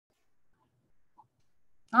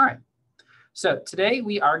All right. So today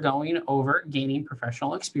we are going over gaining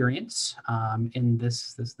professional experience in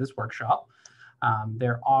this workshop.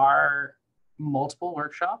 There are multiple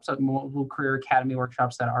workshops, multiple Career Academy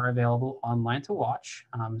workshops that are available online to watch.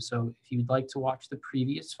 So if you'd like to watch the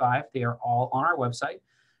previous 5, they are all on our website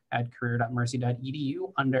at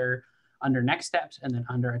Career.mercy.edu under next steps and then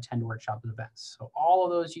under attend workshop events. So all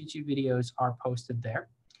of those YouTube videos are posted there.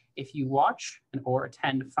 If you watch or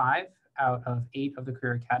attend 5 out of 8 of the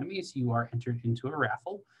Career Academies, you are entered into a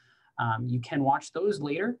raffle. You can watch those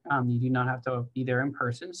later. You do not have to be there in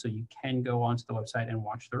person, so you can go onto the website and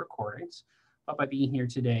watch the recordings. But by being here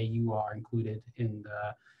today, you are included in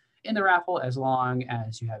the raffle as long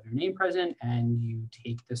as you have your name present and you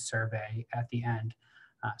take the survey at the end.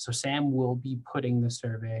 So Sam will be putting the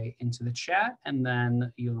survey into the chat, and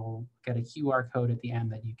then you'll get a QR code at the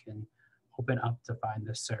end that you can open up to find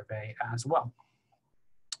the survey as well.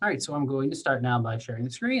 All right, so I'm going to start now by sharing the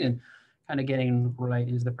screen and kind of getting right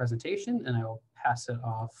into the presentation, and I will pass it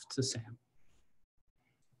off to Sam.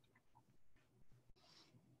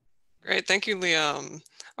 Great, thank you, Liam.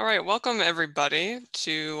 All right, welcome everybody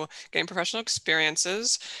to Gain Professional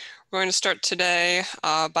Experiences. We're going to start today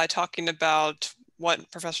by talking about what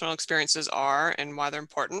professional experiences are and why they're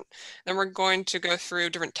important. Then we're going to go through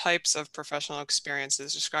different types of professional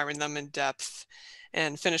experiences, describing them in depth,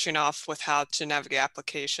 and finishing off with how to navigate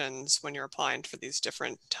applications when you're applying for these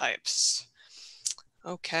different types.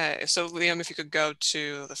 Okay, so Liam, if you could go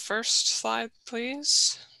to the first slide,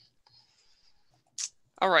 please.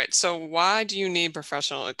 All right, so why do you need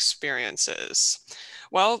professional experiences?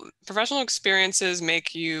 Well, professional experiences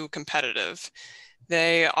make you competitive.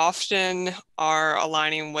 They often are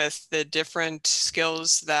aligning with the different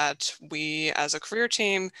skills that we as a career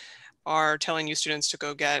team are telling you students to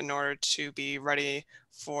go get in order to be ready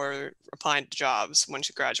for applying to jobs once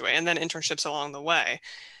you graduate, and then internships along the way.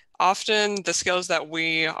 Often the skills that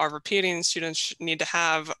we are repeating students need to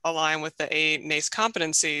have align with the 8 NACE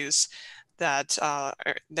competencies that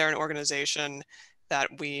they're an organization that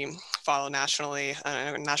we follow nationally,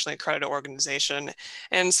 a nationally accredited organization.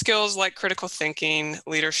 And skills like critical thinking,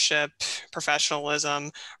 leadership,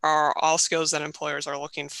 professionalism are all skills that employers are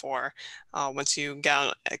looking for once you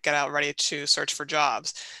get out ready to search for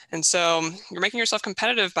jobs. And so you're making yourself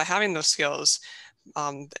competitive by having those skills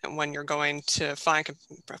when you're going to find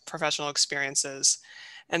professional experiences.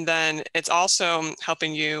 And then it's also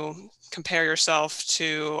helping you compare yourself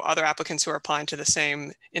to other applicants who are applying to the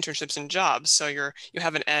same internships and jobs. So you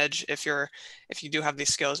have an edge if you do have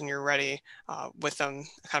these skills and you're ready with them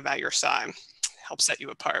kind of at your side. Helps set you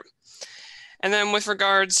apart. And then with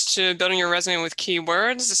regards to building your resume with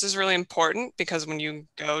keywords, this is really important because when you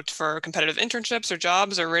go for competitive internships or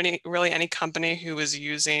jobs, or really any company who is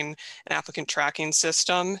using an applicant tracking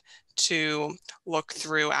system to look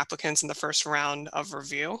through applicants in the first round of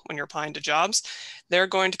review when you're applying to jobs, they're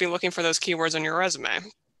going to be looking for those keywords on your resume.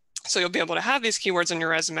 So you'll be able to have these keywords on your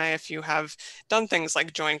resume if you have done things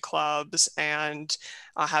like join clubs and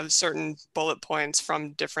have certain bullet points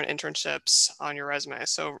from different internships on your resume.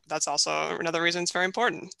 So that's also another reason it's very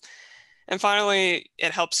important. And finally,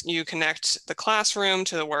 it helps you connect the classroom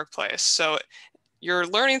to the workplace. So you're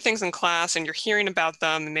learning things in class and you're hearing about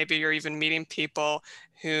them, and maybe you're even meeting people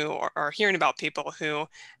who are hearing about people who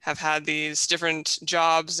have had these different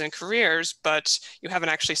jobs and careers, but you haven't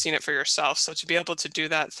actually seen it for yourself. So to be able to do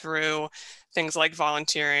that through things like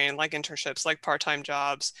volunteering, like internships, like part-time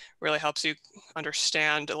jobs, really helps you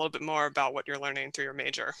understand a little bit more about what you're learning through your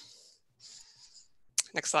major.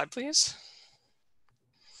 Next slide, please.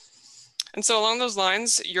 And so along those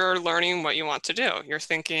lines, you're learning what you want to do. You're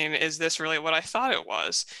thinking, is this really what I thought it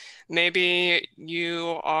was? Maybe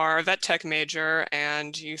you are a vet tech major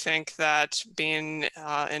and you think that being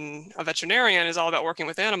a veterinarian is all about working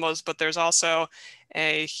with animals, but there's also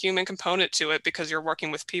a human component to it because you're working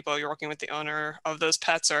with people, you're working with the owner of those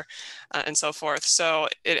pets and so forth. So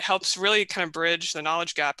it helps really kind of bridge the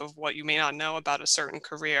knowledge gap of what you may not know about a certain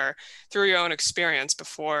career through your own experience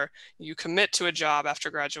before you commit to a job after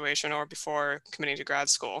graduation or before committing to grad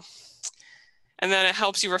school. And then it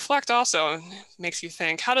helps you reflect also, makes you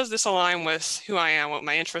think, how does this align with who I am, what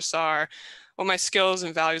my interests are, what my skills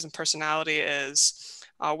and values and personality is,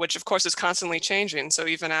 which of course is constantly changing. So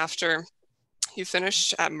even after you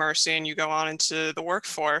finish at Mercy and you go on into the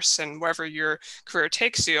workforce and wherever your career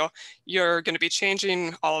takes you, you're going to be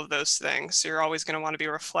changing all of those things. So you're always going to want to be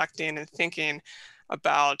reflecting and thinking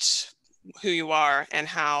about who you are and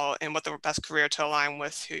how and what the best career to align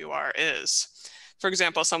with who you are is. For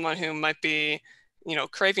example, someone who might be,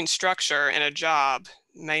 craving structure in a job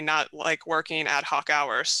may not like working ad hoc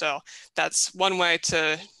hours. So that's one way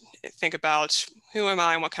to think about who am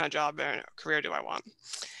I and what kind of job or career do I want?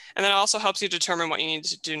 And then it also helps you determine what you need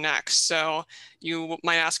to do next. So you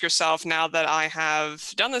might ask yourself, now that I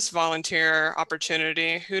have done this volunteer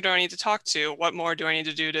opportunity, who do I need to talk to? What more do I need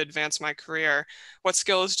to do to advance my career? What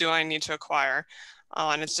skills do I need to acquire?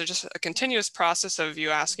 And it's just a continuous process of you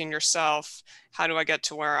asking yourself, how do I get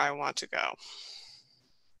to where I want to go?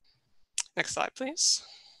 Next slide, please.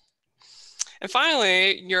 And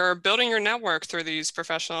finally, you're building your network through these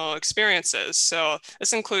professional experiences. So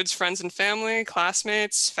this includes friends and family,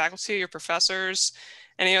 classmates, faculty, your professors,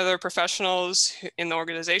 any other professionals in the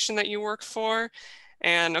organization that you work for.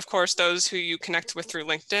 And of course, those who you connect with through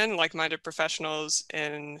LinkedIn, like-minded professionals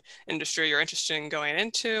in industry you're interested in going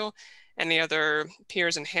into, any other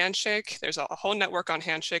peers in Handshake. There's a whole network on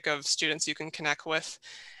Handshake of students you can connect with.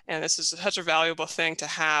 And this is such a valuable thing to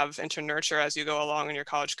have and to nurture as you go along in your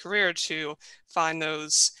college career to find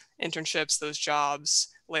those internships, those jobs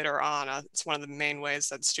later on. It's one of the main ways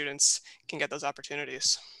that students can get those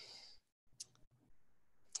opportunities.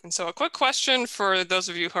 And so a quick question for those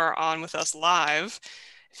of you who are on with us live,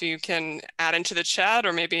 if you can add into the chat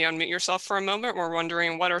or maybe unmute yourself for a moment, we're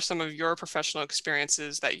wondering what are some of your professional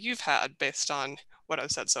experiences that you've had based on what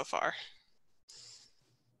I've said so far?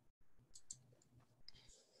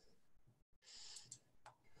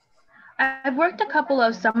 I've worked a couple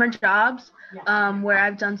of summer jobs where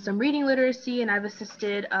I've done some reading literacy, and I've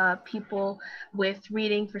assisted people with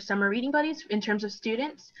reading for summer reading buddies in terms of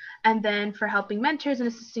students, and then for helping mentors and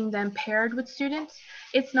assisting them paired with students.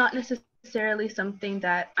 It's not necessarily something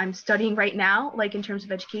that I'm studying right now, like in terms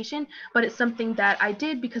of education, but it's something that I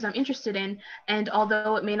did because I'm interested in, and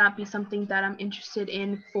although it may not be something that I'm interested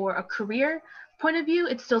in for a career point of view,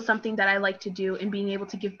 it's still something that I like to do in being able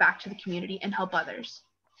to give back to the community and help others.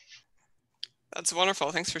 That's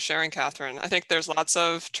wonderful. Thanks for sharing, Catherine. I think there's lots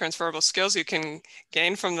of transferable skills you can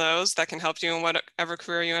gain from those that can help you in whatever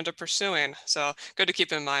career you end up pursuing. So good to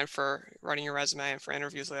keep in mind for writing your resume and for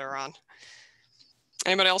interviews later on.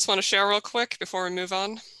 Anybody else want to share real quick before we move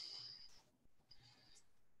on?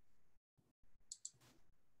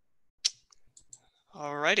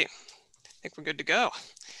 Alrighty, I think we're good to go.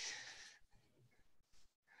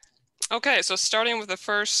 Okay, so starting with the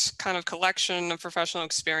first kind of collection of professional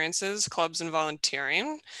experiences, clubs and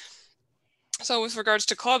volunteering. So with regards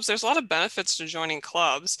to clubs, there's a lot of benefits to joining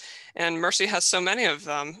clubs, and Mercy has so many of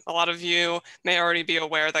them. A lot of you may already be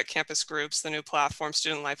aware that Campus Groups, the new platform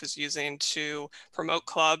Student Life is using to promote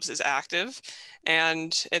clubs, is active.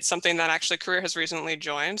 And it's something that actually Career has recently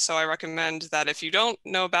joined. So I recommend that if you don't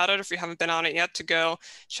know about it, or if you haven't been on it yet, to go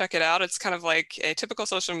check it out. It's kind of like a typical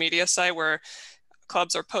social media site where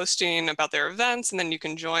clubs are posting about their events, and then you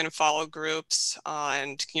can join and follow groups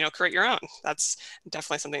and create your own. That's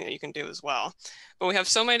definitely something that you can do as well. But we have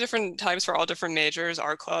so many different types for all different majors: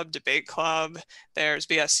 art club, debate club, there's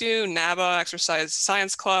BSU, NABA, exercise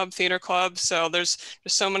science club, theater club. So there's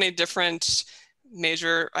so many different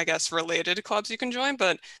major, I guess, related clubs you can join,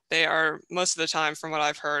 but they are most of the time, from what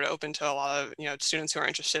I've heard, open to a lot of students who are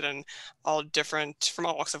interested in all different, from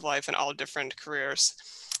all walks of life and all different careers.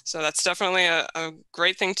 So that's definitely a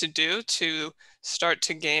great thing to do to start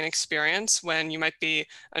to gain experience when you might be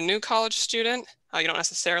a new college student. You don't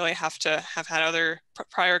necessarily have to have had other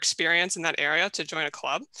prior experience in that area to join a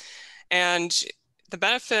club. And the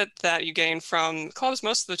benefit that you gain from clubs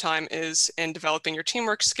most of the time is in developing your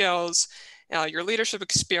teamwork skills, your leadership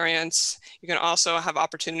experience. You can also have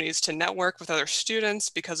opportunities to network with other students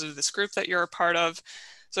because of this group that you're a part of.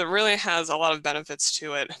 So it really has a lot of benefits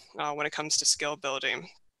to it when it comes to skill building.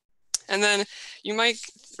 And then you might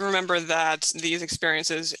remember that these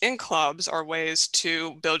experiences in clubs are ways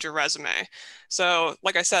to build your resume. So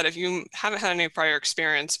like I said, if you haven't had any prior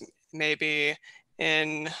experience, maybe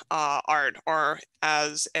in art or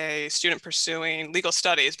as a student pursuing legal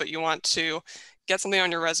studies, but you want to get something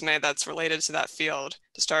on your resume that's related to that field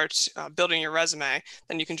to start building your resume,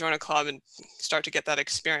 then you can join a club and start to get that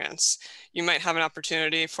experience. You might have an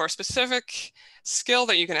opportunity for a specific skill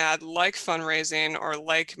that you can add, like fundraising or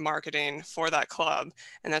like marketing, for that club.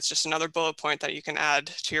 And that's just another bullet point that you can add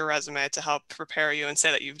to your resume to help prepare you and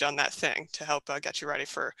say that you've done that thing to help get you ready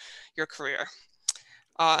for your career.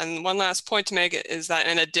 And one last point to make is that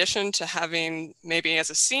in addition to having, maybe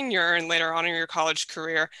as a senior and later on in your college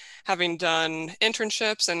career, having done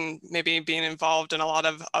internships and maybe being involved in a lot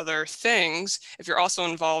of other things, if you're also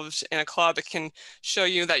involved in a club, it can show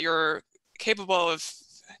you that you're capable of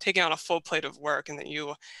taking on a full plate of work, and that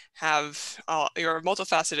you have, you're a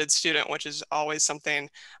multifaceted student, which is always something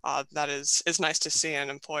that is nice to see.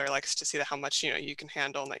 An employer likes to see that how much you can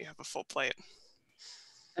handle and that you have a full plate.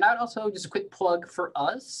 And I'd also, just a quick plug for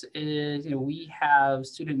us is, we have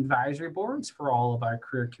student advisory boards for all of our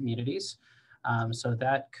career communities. So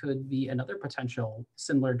that could be another potential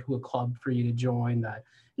similar to a club for you to join that,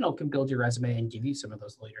 can build your resume and give you some of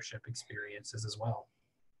those leadership experiences as well.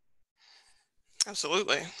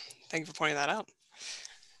 Absolutely. Thank you for pointing that out.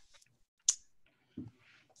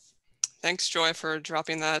 Thanks, Joy, for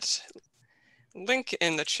dropping that link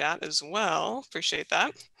in the chat as well. Appreciate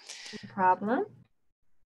that. No problem.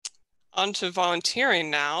 On to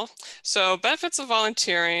volunteering now. So benefits of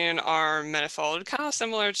volunteering are manifold, kind of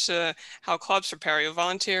similar to how clubs prepare you.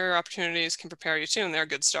 Volunteer opportunities can prepare you too, and they're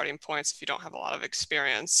good starting points if you don't have a lot of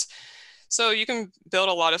experience. So you can build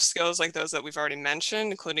a lot of skills like those that we've already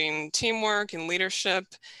mentioned, including teamwork and leadership.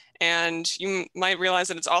 And you might realize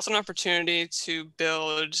that it's also an opportunity to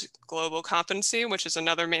build global competency, which is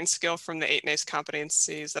another main skill from the 8 NACE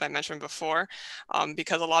competencies that I mentioned before,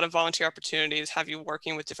 because a lot of volunteer opportunities have you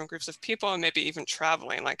working with different groups of people and maybe even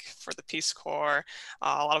traveling, like for the Peace Corps.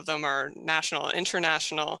 A lot of them are national and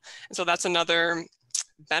international. And so that's another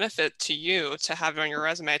benefit to you to have on your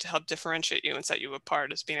resume to help differentiate you and set you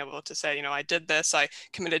apart, is being able to say, I did this, I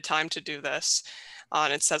committed time to do this.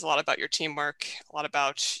 And it says a lot about your teamwork, a lot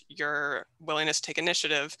about your willingness to take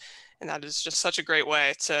initiative. And that is just such a great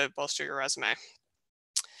way to bolster your resume.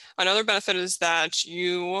 Another benefit is that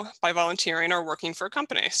you, by volunteering, are working for a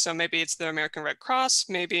company. So maybe it's the American Red Cross,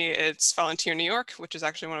 maybe it's Volunteer New York, which is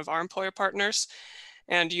actually one of our employer partners.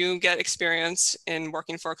 And you get experience in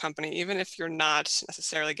working for a company, even if you're not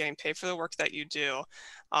necessarily getting paid for the work that you do.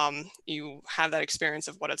 You have that experience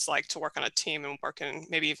of what it's like to work on a team and work in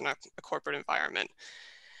maybe even a corporate environment.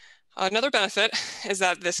 Another benefit is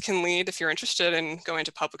that this can lead, if you're interested in going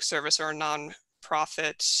to public service or a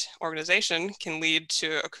non-profit organization, can lead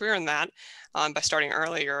to a career in that. By starting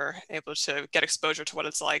early, you're able to get exposure to what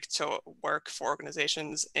it's like to work for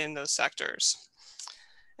organizations in those sectors.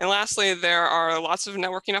 And lastly, there are lots of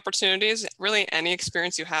networking opportunities. Really, any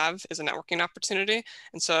experience you have is a networking opportunity.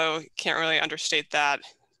 And so you can't really understate that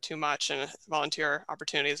too much. And volunteer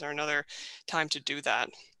opportunities are another time to do that.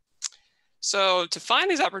 So to find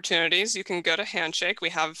these opportunities, you can go to Handshake. We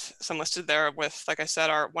have some listed there with, like I said,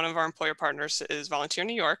 one of our employer partners is Volunteer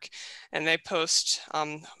New York, and they post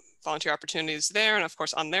volunteer opportunities there, and of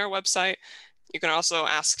course on their website. You can also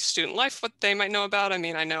ask Student Life what they might know about. I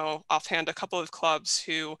mean, I know offhand a couple of clubs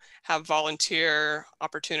who have volunteer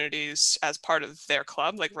opportunities as part of their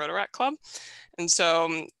club, like Rotaract Club. And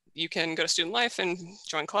so you can go to Student Life and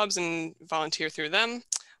join clubs and volunteer through them,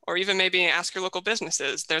 or even maybe ask your local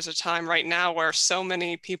businesses. There's a time right now where so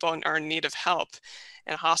many people are in need of help,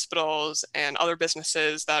 and hospitals and other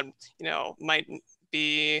businesses that, might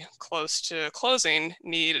be close to closing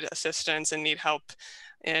need assistance and need help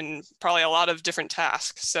in probably a lot of different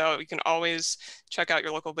tasks. So you can always check out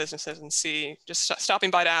your local businesses and see, just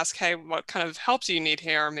stopping by to ask, hey, what kind of help do you need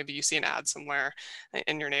here? Or maybe you see an ad somewhere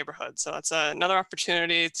in your neighborhood. So that's another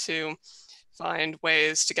opportunity to find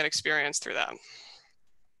ways to get experience through that.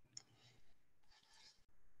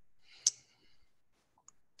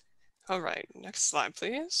 All right, next slide,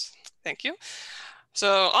 please. Thank you.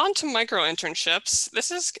 So on to micro internships.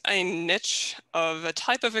 This is a niche of a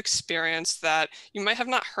type of experience that you might have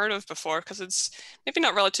not heard of before, because it's maybe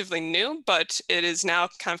not relatively new, but it is now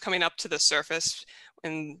kind of coming up to the surface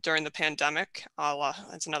during the pandemic.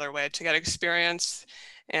 It's another way to get experience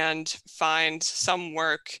and find some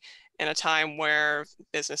work in a time where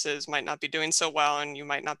businesses might not be doing so well, and you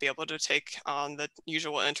might not be able to take on the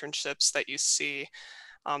usual internships that you see.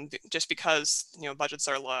 Just because budgets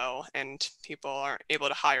are low and people aren't able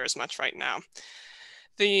to hire as much right now.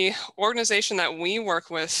 The organization that we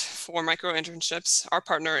work with for micro internships, our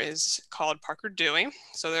partner is called Parker Dewey.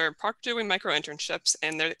 So they're Parker Dewey micro internships,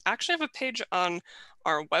 and they actually have a page on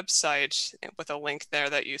our website with a link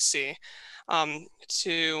there that you see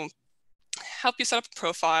to help you set up a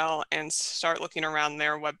profile and start looking around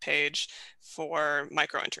their webpage for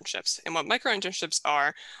micro internships. And what micro internships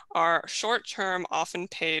are short-term, often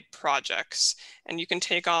paid projects, and you can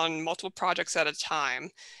take on multiple projects at a time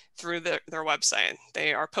through their website.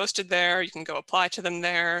 They are posted there. You can go apply to them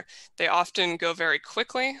there. They often go very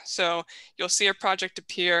quickly. So you'll see a project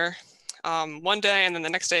appear one day, and then the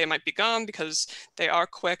next day it might be gone, because they are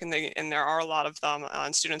quick, and there are a lot of them,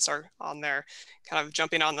 and students are on there kind of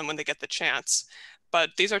jumping on them when they get the chance.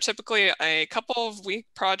 But these are typically a couple of week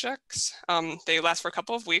projects. They last for a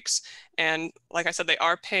couple of weeks, and like I said, they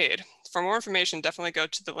are paid. For more information, definitely go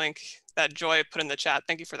to the link that Joy put in the chat.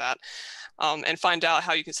 Thank you for that. And find out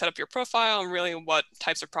how you can set up your profile and really what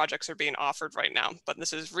types of projects are being offered right now. But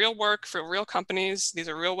this is real work for real companies. These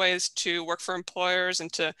are real ways to work for employers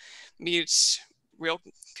and to meet real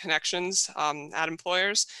connections at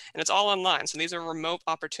employers, and it's all online. So these are remote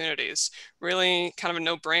opportunities. Really kind of a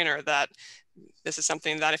no-brainer that this is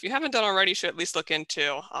something that if you haven't done already, you should at least look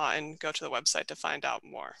into and go to the website to find out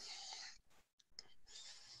more.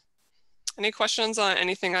 Any questions on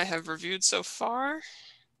anything I have reviewed so far?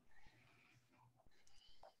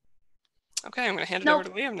 Okay, I'm going to hand it over to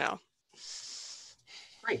Liam now.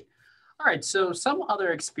 Great. All right, so some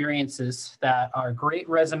other experiences that are great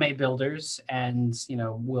resume builders and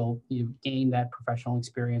will gain that professional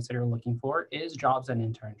experience that you're looking for is jobs and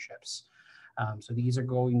internships. So these are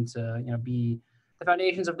going to be the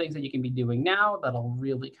foundations of things that you can be doing now that'll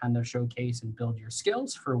really kind of showcase and build your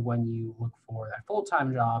skills for when you look for that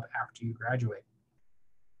full-time job after you graduate.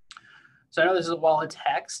 So I know this is a wall of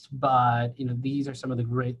text, but these are some of the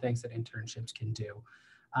great things that internships can do.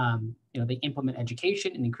 They implement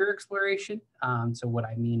education and career exploration. So what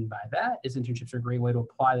I mean by that is internships are a great way to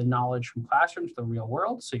apply the knowledge from classroom to the real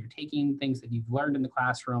world. So you're taking things that you've learned in the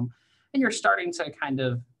classroom and you're starting to kind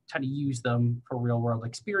of use them for real world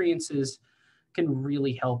experiences. Can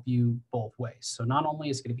really help you both ways. So not only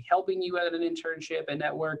is it going to be helping you at an internship and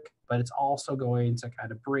network, but it's also going to kind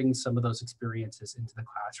of bring some of those experiences into the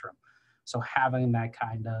classroom. So having that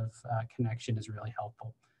kind of connection is really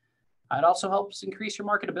helpful. It also helps increase your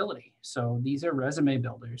marketability. So these are resume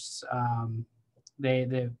builders.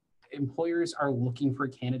 The employers are looking for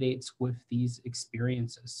candidates with these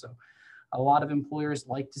experiences. So a lot of employers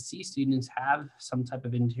like to see students have some type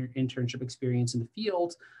of internship experience in the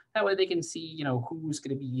field. That way they can see, who's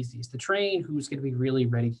going to be easiest to train, who's going to be really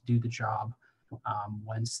ready to do the job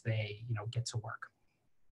once they, get to work.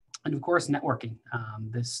 And of course, networking.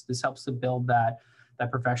 This helps to build that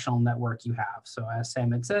professional network you have. So as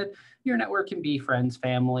Sam had said, your network can be friends,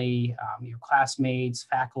 family, your classmates,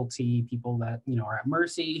 faculty, people that are at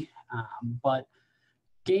Mercy, but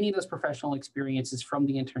gaining those professional experiences from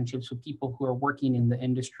the internships with people who are working in the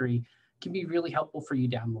industry can be really helpful for you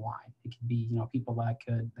down the line. It can be people that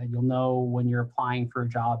you'll know when you're applying for a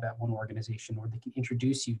job at one organization, or they can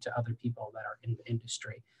introduce you to other people that are in the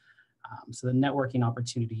industry. So the networking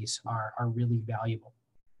opportunities are really valuable.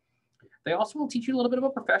 They also will teach you a little bit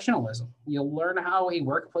about professionalism. You'll learn how a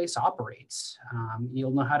workplace operates.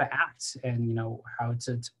 You'll know how to act and how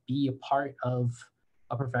to be a part of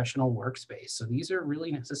a professional workspace. So these are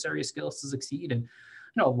really necessary skills to succeed. And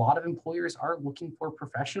a lot of employers are looking for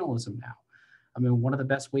professionalism now. I mean, one of the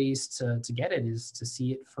best ways to get it is to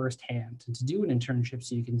see it firsthand and to do an internship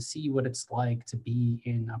so you can see what it's like to be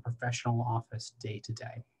in a professional office day to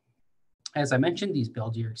day. As I mentioned, these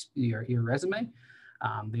build your resume.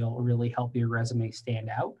 They'll really help your resume stand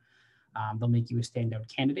out. They'll make you a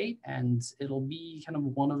standout candidate, and it'll be kind of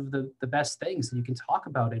one of the best things that you can talk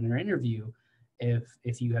about in an interview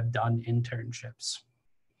if you have done internships.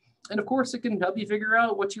 And of course, it can help you figure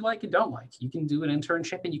out what you like and don't like. You can do an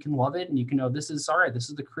internship and you can love it, and you can know this is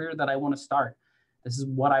the career that I want to start. This is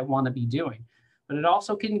what I want to be doing. But it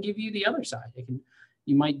also can give you the other side.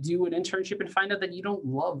 You might do an internship and find out that you don't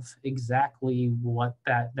love exactly what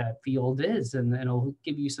that field is, and it'll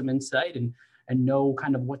give you some insight and know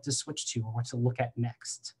kind of what to switch to or what to look at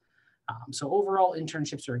next. So overall,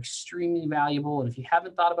 internships are extremely valuable, and if you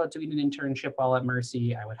haven't thought about doing an internship while at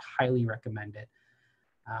Mercy, I would highly recommend it.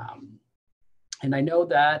 And I know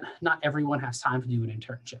that not everyone has time to do an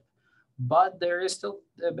internship, but there is still,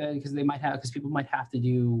 because people might have to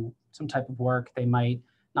do some type of work. They might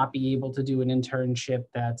not be able to do an internship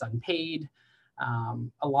that's unpaid.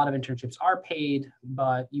 A lot of internships are paid,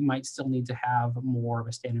 but you might still need to have more of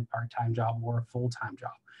a standard part-time job or a full-time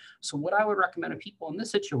job. So what I would recommend to people in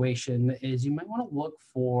this situation is you might want to look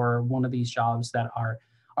for one of these jobs that are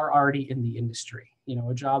already in the industry.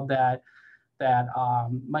 A job that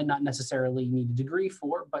might not necessarily need a degree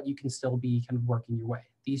for, but you can still be kind of working your way.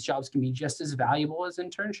 These jobs can be just as valuable as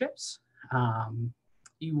internships.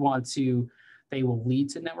 They will lead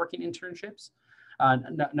to networking internships,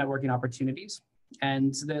 networking opportunities,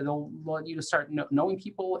 and they'll want you to start knowing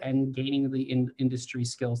people and gaining the industry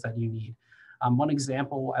skills that you need. One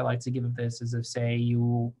example I like to give of this is if, say,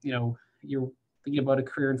 you're thinking about a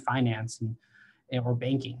career in finance or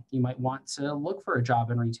banking, you might want to look for a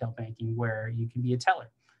job in retail banking where you can be a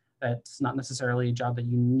teller. That's not necessarily a job that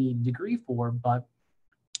you need a degree for, but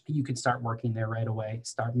you can start working there right away,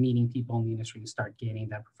 start meeting people in the industry, and start gaining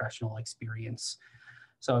that professional experience.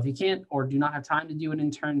 So if you can't or do not have time to do an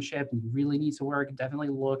internship and you really need to work, definitely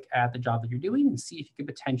look at the job that you're doing and see if you could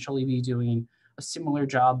potentially be doing a similar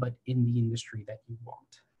job, but in the industry that you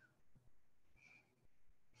want.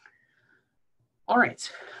 All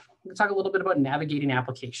right, I'm going to talk a little bit about navigating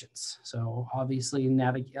applications. So obviously,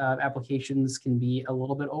 applications can be a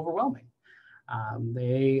little bit overwhelming.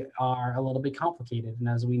 They are a little bit complicated, and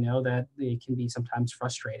as we know, that they can be sometimes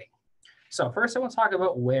frustrating. So first I want to talk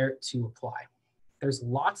about where to apply. There's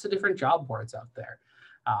lots of different job boards out there.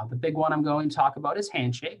 The big one I'm going to talk about is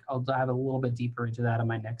Handshake. I'll dive a little bit deeper into that on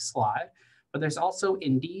my next slide. But there's also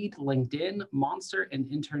Indeed, LinkedIn, Monster, and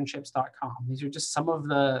internships.com. These are just some of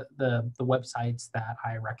the websites that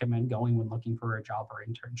I recommend going when looking for a job or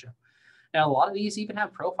internship. Now, a lot of these even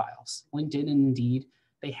have profiles. LinkedIn and Indeed,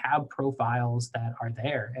 they have profiles that are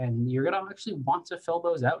there, and you're going to actually want to fill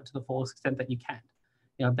those out to the fullest extent that you can.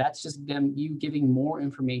 That's just you giving more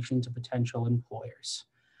information to potential employers.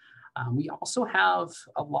 We also have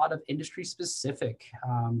a lot of industry-specific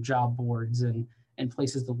job boards and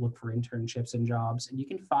places to look for internships and jobs, and you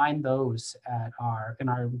can find those at in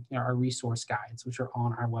our resource guides, which are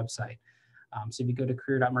on our website. So if you go to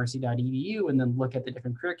Career.mercy.edu and then look at the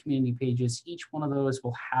different career community pages, each one of those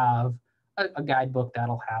will have a guidebook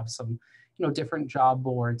that'll have some different job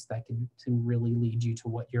boards that can really lead you to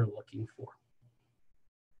what you're looking for.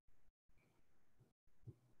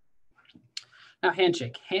 Now,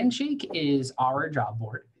 Handshake. Handshake is our job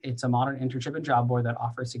board. It's a modern internship and job board that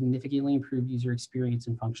offers significantly improved user experience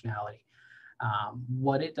and functionality.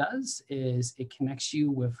 What it does is it connects you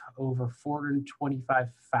with over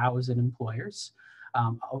 425,000 employers.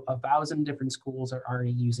 1,000 different schools are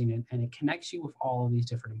already using it, and it connects you with all of these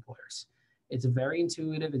different employers. It's very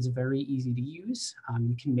intuitive. It's very easy to use.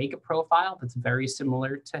 You can make a profile that's very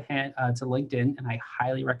similar to LinkedIn, and I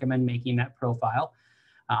highly recommend making that profile.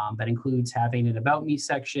 That includes having an About Me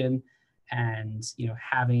section and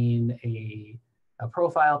having a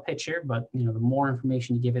profile picture, but the more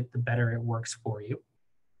information you give it, the better it works for you.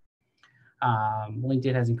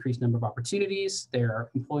 LinkedIn has increased number of opportunities. There are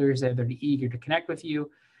employers there that are eager to connect with you.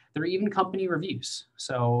 There are even company reviews.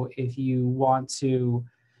 So if you want to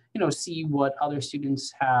see what other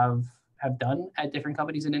students have done at different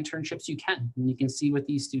companies and internships, you can. And you can see what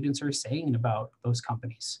these students are saying about those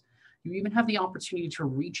companies. You even have the opportunity to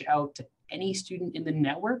reach out to any student in the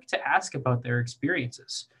network to ask about their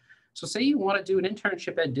experiences. So say you want to do an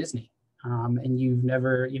internship at Disney and you've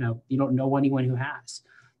never, you don't know anyone who has.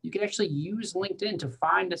 You can actually use LinkedIn to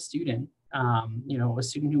find a student, a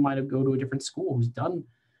student who might have go to a different school who's done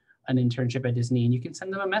an internship at Disney, and you can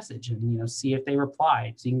send them a message and, see if they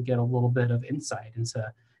reply, so you can get a little bit of insight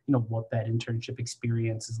into, what that internship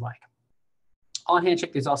experience is like. On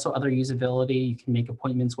Handshake, there's also other usability. You can make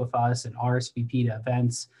appointments with us and RSVP to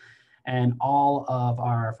events, and all of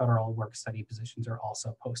our federal work study positions are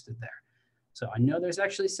also posted there. So I know there's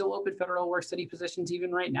actually still open federal work study positions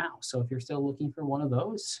even right now. So if you're still looking for one of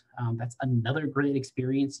those, that's another great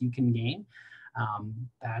experience you can gain.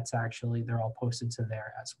 They're all posted to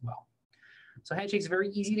there as well. So Handshake's very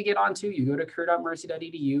easy to get onto. You go to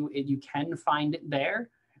Career.mercy.edu, and you can find it there.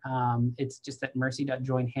 It's just at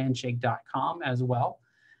mercy.joinhandshake.com as well.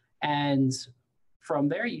 And from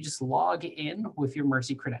there, you just log in with your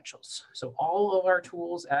Mercy credentials. So all of our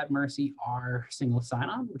tools at Mercy are single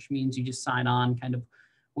sign-on, which means you just sign on kind of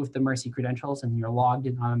with the Mercy credentials and you're logged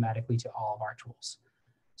in automatically to all of our tools.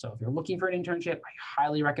 So if you're looking for an internship, I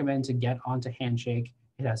highly recommend to get onto Handshake.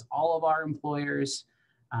 It has all of our employers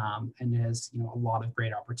and it has a lot of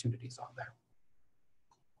great opportunities on there.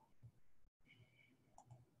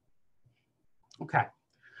 Okay,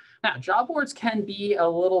 now job boards can be a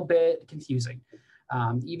little bit confusing.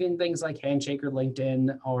 Even things like Handshake or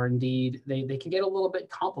LinkedIn or Indeed, they can get a little bit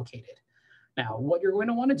complicated. Now, what you're going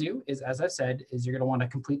to want to do is, as I said, is you're going to want to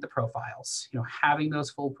complete the profiles. Having those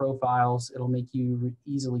full profiles, it'll make you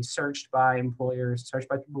easily searched by employers, searched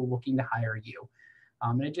by people looking to hire you.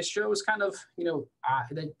 And it just shows kind of,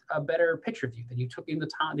 a better picture of you, that you've taken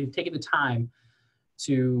the time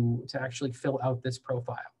to actually fill out this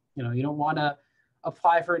profile. You don't want to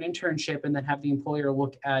apply for an internship and then have the employer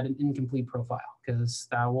look at an incomplete profile, because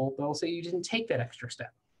they'll say you didn't take that extra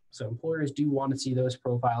step. So employers do want to see those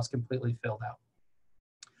profiles completely filled out.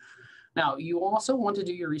 Now, you also want to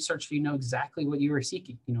do your research so you know exactly what you are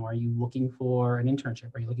seeking. Are you looking for an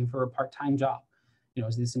internship? Are you looking for a part-time job?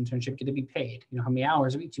 Is this internship going to be paid? How many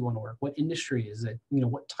hours a week do you want to work? What industry is it?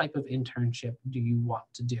 What type of internship do you want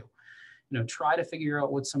to do? Try to figure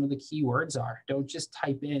out what some of the keywords are. Don't just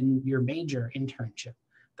type in your major internship.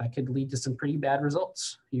 That could lead to some pretty bad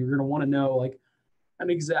results. You're going to want to know like an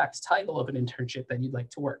exact title of an internship that you'd like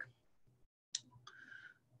to work.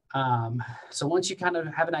 So once you kind of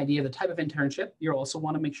have an idea of the type of internship, you also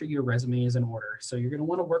want to make sure your resume is in order. So you're going to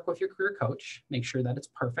want to work with your career coach, make sure that it's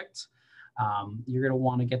perfect. You're going to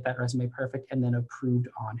want to get that resume perfect and then approved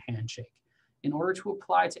on Handshake. In order to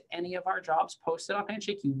apply to any of our jobs posted on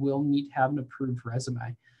Handshake, you will need to have an approved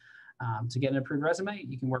resume. To get an approved resume,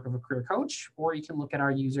 you can work with a career coach, or you can look at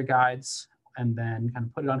our user guides and then kind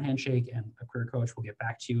of put it on Handshake, and a career coach will get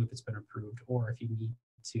back to you if it's been approved or if you need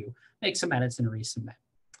to make some edits and resubmit.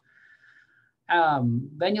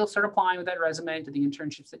 Then you'll start applying with that resume to the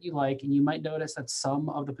internships that you like, and you might notice that some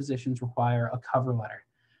of the positions require a cover letter.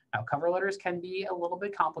 Now, cover letters can be a little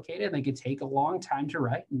bit complicated, and they could take a long time to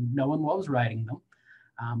write. No one loves writing them,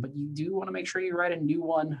 but you do want to make sure you write a new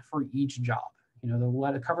one for each job. You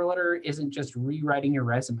know, the cover letter isn't just rewriting your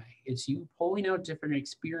resume. It's you pulling out different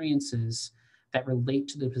experiences that relate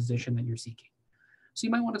to the position that you're seeking. So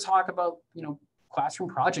you might want to talk about, you know, classroom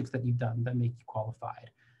projects that you've done that make you qualified.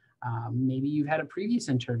 Maybe you've had a previous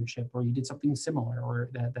internship or you did something similar, or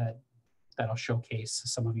that'll showcase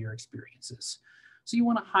some of your experiences. So you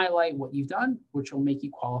want to highlight what you've done, which will make you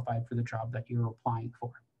qualified for the job that you're applying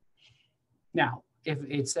for. Now, if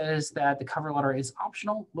it says that the cover letter is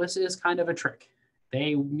optional, this is kind of a trick.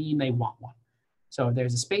 They mean they want one. So if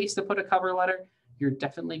there's a space to put a cover letter, you're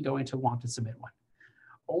definitely going to want to submit one.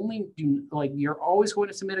 You're always going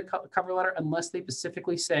to submit a cover letter unless they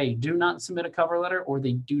specifically say do not submit a cover letter, or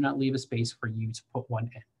they do not leave a space for you to put one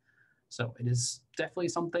in. So it is definitely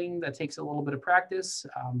something that takes a little bit of practice,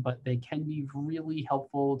 but they can be really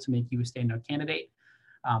helpful to make you a standout candidate.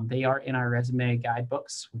 They are in our resume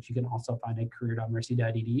guidebooks, which you can also find at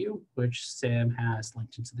Career.mercy.edu, which Sam has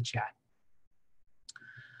linked into the chat.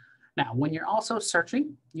 Now, when you're also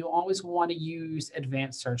searching, you always want to use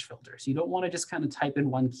advanced search filters. You don't want to just kind of type in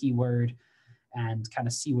one keyword and kind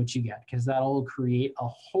of see what you get, because that'll create a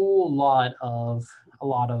whole lot of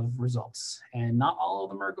results, and not all of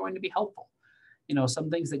them are going to be helpful. You know, some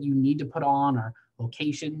things that you need to put on are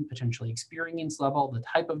location, potentially experience level, the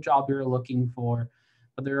type of job you're looking for.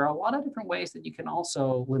 But there are a lot of different ways that you can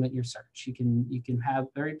also limit your search. You can have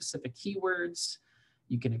very specific keywords.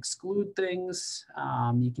 You can exclude things.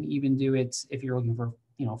 You can even do it if you're looking for,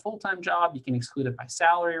 you know, a full-time job. You can exclude it by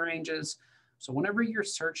salary ranges. So whenever you're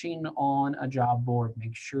searching on a job board,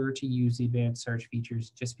 make sure to use the advanced search features,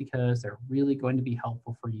 just because they're really going to be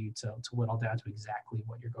helpful for you to whittle down to exactly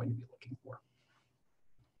what you're going to be looking for.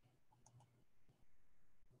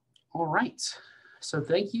 All right. So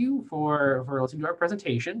thank you for listening to our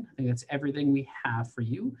presentation. I think that's everything we have for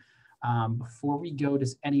you. Before we go,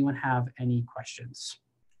 does anyone have any questions?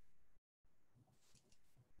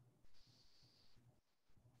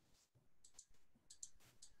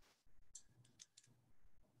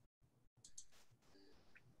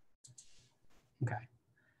 Okay.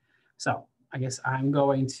 So I guess I'm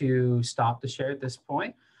going to stop the share at this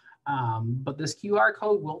point. But this QR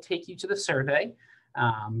code will take you to the survey.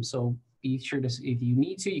 So be sure to, if you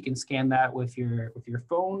need to, you can scan that with your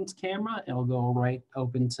phone's camera. It'll go right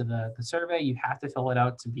open to the survey. You have to fill it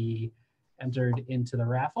out to be entered into the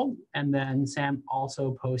raffle. And then Sam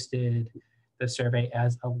also posted the survey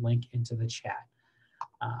as a link into the chat.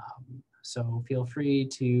 So feel free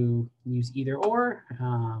to use either or,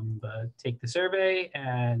 but take the survey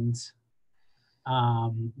and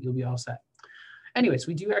you'll be all set. Anyways,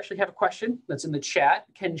 we do actually have a question that's in the chat.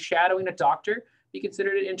 Can shadowing a doctor be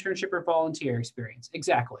considered an internship or volunteer experience?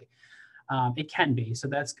 Exactly. It can be. So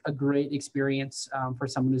that's a great experience for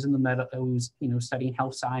someone who's in the who's studying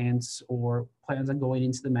health science or plans on going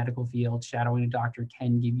into the medical field. Shadowing a doctor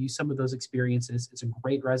can give you some of those experiences. It's a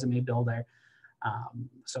great resume builder.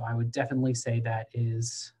 So I would definitely say that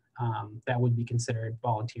is that would be considered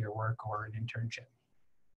volunteer work or an internship.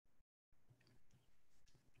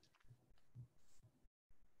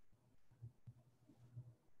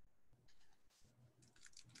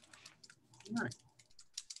 All right.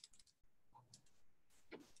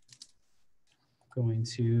 Going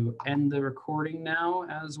to end the recording now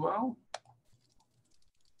as well.